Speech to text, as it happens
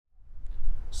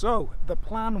So the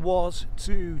plan was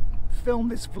to film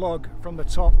this vlog from the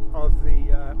top of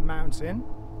the mountain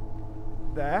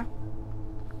there,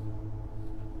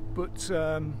 but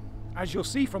as you'll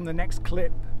see from the next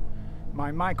clip,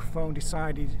 my microphone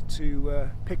decided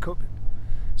to pick up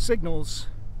signals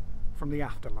from the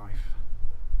afterlife.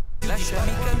 Lasciami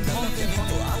il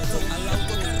movimento auto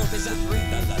all'autocarro pesante,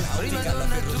 dall'autica alla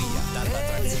ferrovia, dalla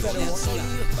trazione al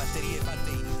solare, batterie fatte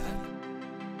in Italia.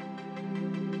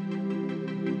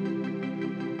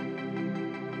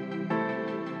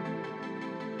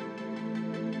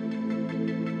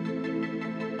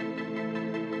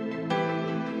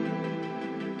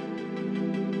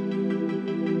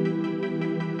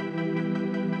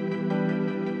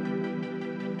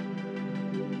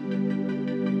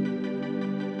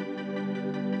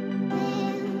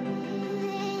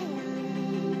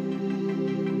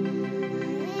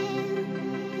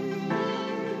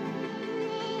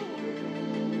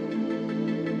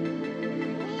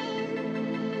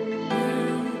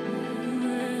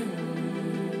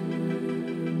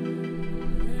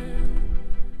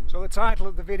 So the title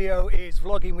of the video is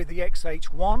Vlogging with the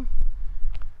X-H1.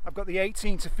 I've got the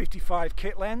 18-55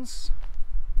 kit lens,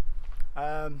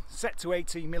 set to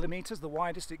 18mm, the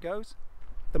widest it goes.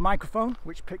 The microphone,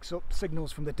 which picks up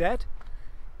signals from the dead,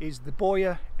 is the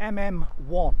Boya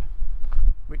MM1,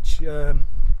 which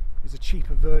is a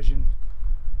cheaper version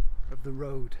of the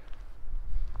Rode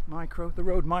Micro.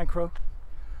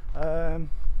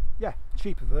 Yeah,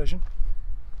 cheaper version.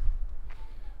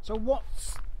 So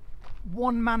what's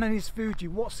One Man and His Fuji,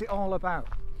 what's it all about?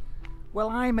 Well,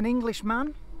 I'm an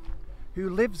Englishman who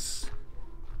lives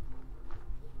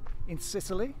in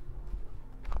Sicily.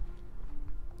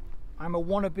 I'm a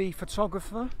wannabe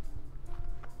photographer,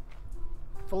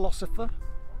 philosopher,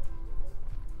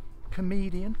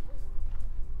 comedian.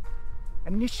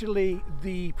 Initially,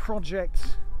 the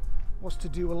project was to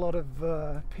do a lot of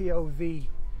POV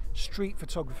street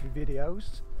photography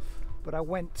videos, but I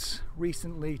went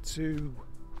recently to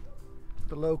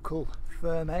the local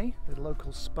thermae, the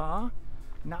local spa,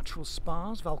 natural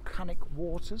spas, volcanic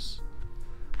waters.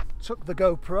 Took the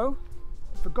GoPro,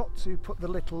 forgot to put the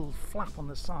little flap on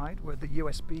the side where the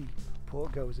USB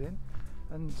port goes in,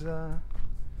 and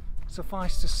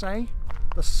suffice to say,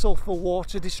 the sulphur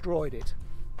water destroyed it.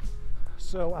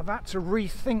 So I've had to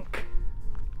rethink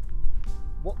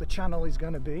what the channel is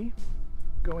going to be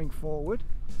going forward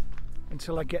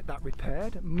until I get that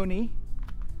repaired. Money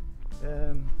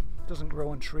doesn't grow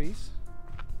on trees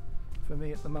for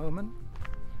me at the moment.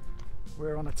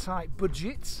 We're on a tight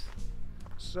budget,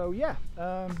 so yeah,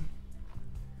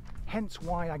 hence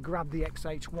why I grabbed the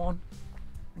X-H1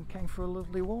 and came for a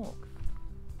lovely walk.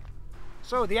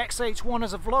 So the X-H1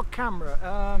 as a vlog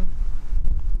camera,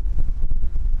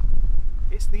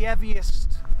 it's the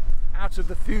heaviest out of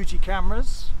the Fuji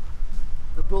cameras,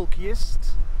 the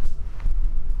bulkiest,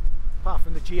 apart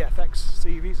from the GFX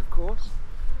series of course,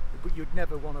 but you'd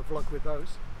never want to vlog with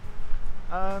those.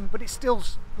 But it's still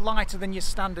lighter than your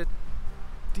standard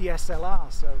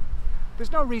DSLR, so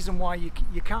there's no reason why you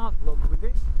can't vlog with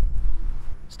it.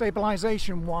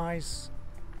 Stabilization wise,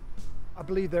 I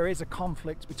believe there is a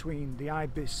conflict between the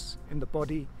IBIS in the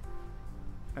body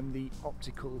and the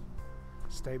optical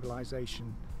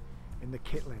stabilization in the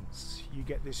kit lens. You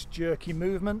get this jerky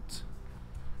movement,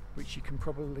 which you can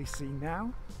probably see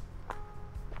now.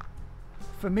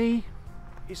 For me,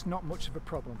 it's not much of a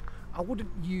problem. I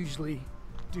wouldn't usually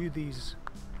do these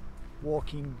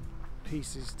walking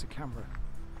pieces to camera.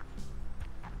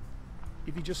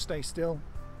 If you just stay still,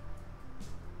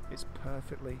 it's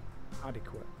perfectly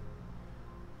adequate.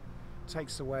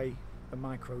 Takes away the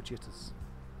micro jitters.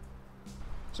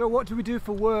 So what do we do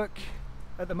for work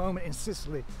at the moment in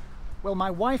Sicily? Well,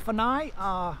 my wife and I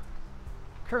are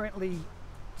currently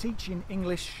teaching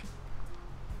English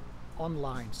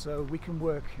online, so we can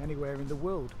work anywhere in the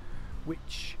world,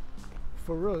 which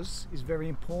for us is very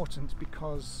important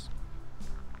because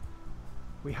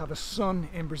we have a son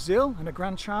in Brazil and a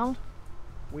grandchild.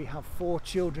 We have 4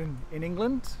 children in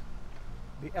England.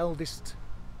 The eldest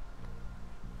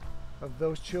of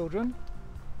those children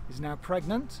is now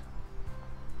pregnant.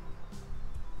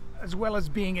 As well as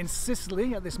being in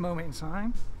Sicily at this moment in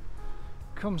time,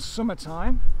 comes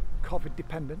summertime, COVID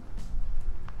dependent,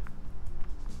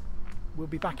 we'll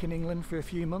be back in England for a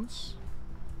few months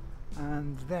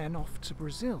and then off to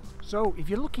Brazil. So if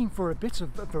you're looking for a bit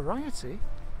of variety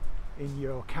in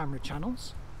your camera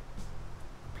channels,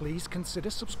 please consider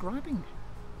subscribing.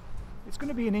 It's going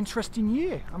to be an interesting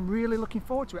year. I'm really looking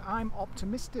forward to it. I'm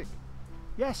optimistic.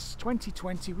 Yes,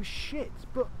 2020 was shit,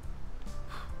 but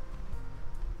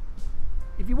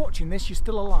if you're watching this, you're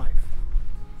still alive.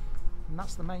 and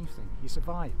that's the main thing. He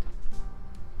survived.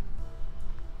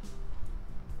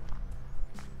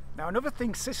 Now another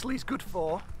thing Sicily's good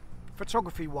for,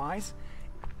 photography wise,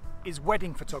 is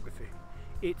wedding photography.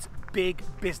 It's big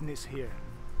business here.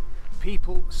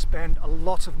 People spend a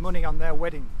lot of money on their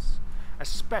weddings,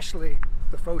 especially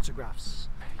the photographs.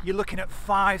 You're looking at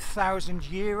 5,000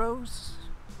 euros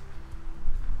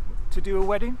to do a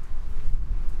wedding.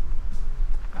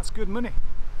 That's good money.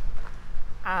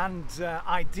 And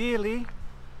ideally,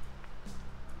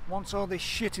 once all this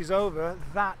shit is over,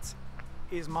 that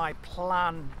is my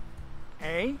plan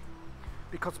A,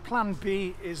 because plan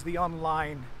B is the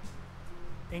online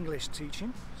English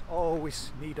teaching.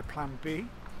 Always need a plan B.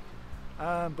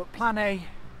 But plan A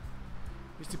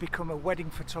is to become a wedding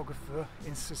photographer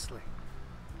in Sicily,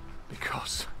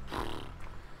 because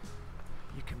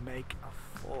you can make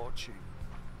a fortune.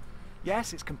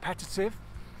 Yes, it's competitive,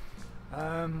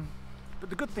 but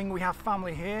the good thing, we have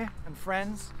family here and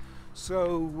friends,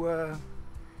 so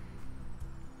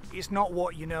it's not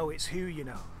what you know, it's who you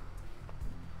know.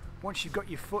 Once you've got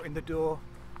your foot in the door,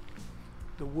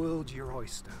 the world's your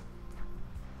oyster.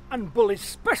 And Bully's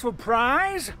special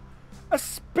prize, a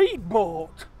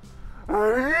speedboat.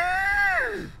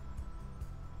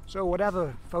 So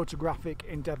whatever photographic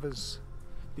endeavours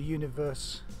the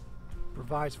universe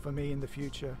provides for me in the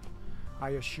future, I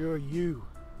assure you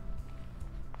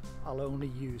I'll only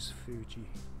use Fuji.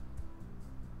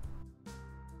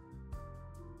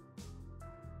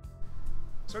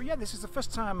 So yeah, this is the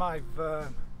first time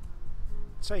I've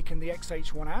taken the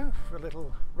X-H1 out for a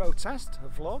little road test, a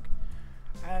vlog,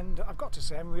 and I've got to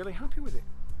say I'm really happy with it.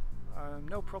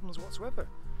 No problems whatsoever.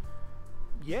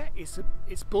 Yeah,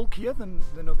 it's bulkier than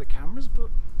other cameras, but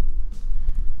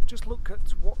just look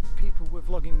at what people were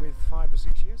vlogging with 5 or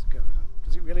 6 years ago.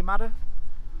 Does it really matter?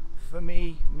 For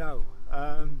me, no.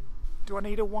 Do I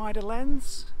need a wider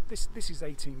lens? This is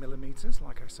 18mm,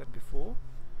 like I said before,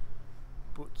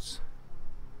 but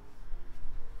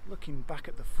looking back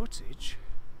at the footage,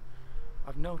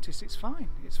 I've noticed it's fine.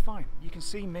 It's fine. You can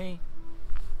see me,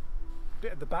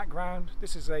 bit of the background.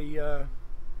 This is a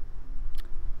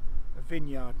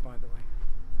vineyard, by the way.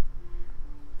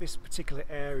 This particular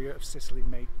area of Sicily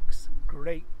makes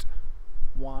great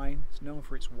wine. It's known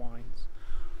for its wines.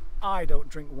 I don't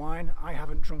drink wine. I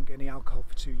haven't drunk any alcohol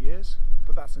for 2 years,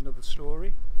 but that's another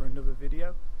story for another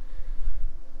video.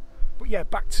 But yeah,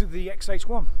 back to the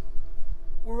X-H1.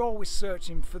 We're always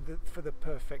searching for the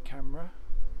perfect camera,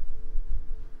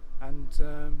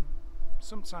 and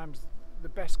sometimes the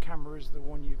best camera is the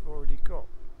one you've already got.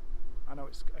 I know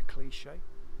it's a cliche.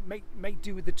 Make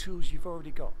do with the tools you've already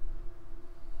got.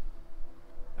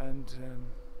 And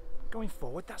going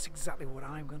forward, that's exactly what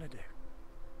I'm going to do.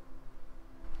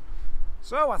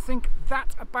 So I think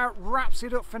that about wraps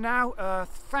it up for now.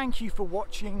 Thank you for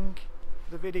watching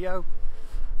the video.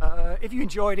 If you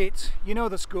enjoyed it, you know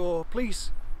the score.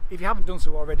 Please, if you haven't done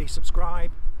so already,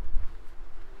 subscribe,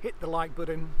 hit the like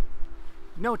button,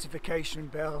 notification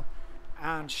bell,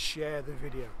 and share the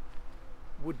video.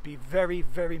 Would be very,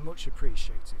 very much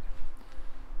appreciated.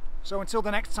 So until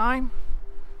the next time,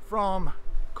 from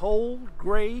cold,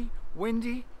 grey,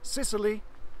 windy Sicily,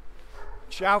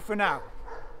 ciao for now.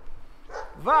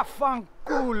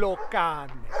 Vaffanculo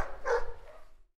cane.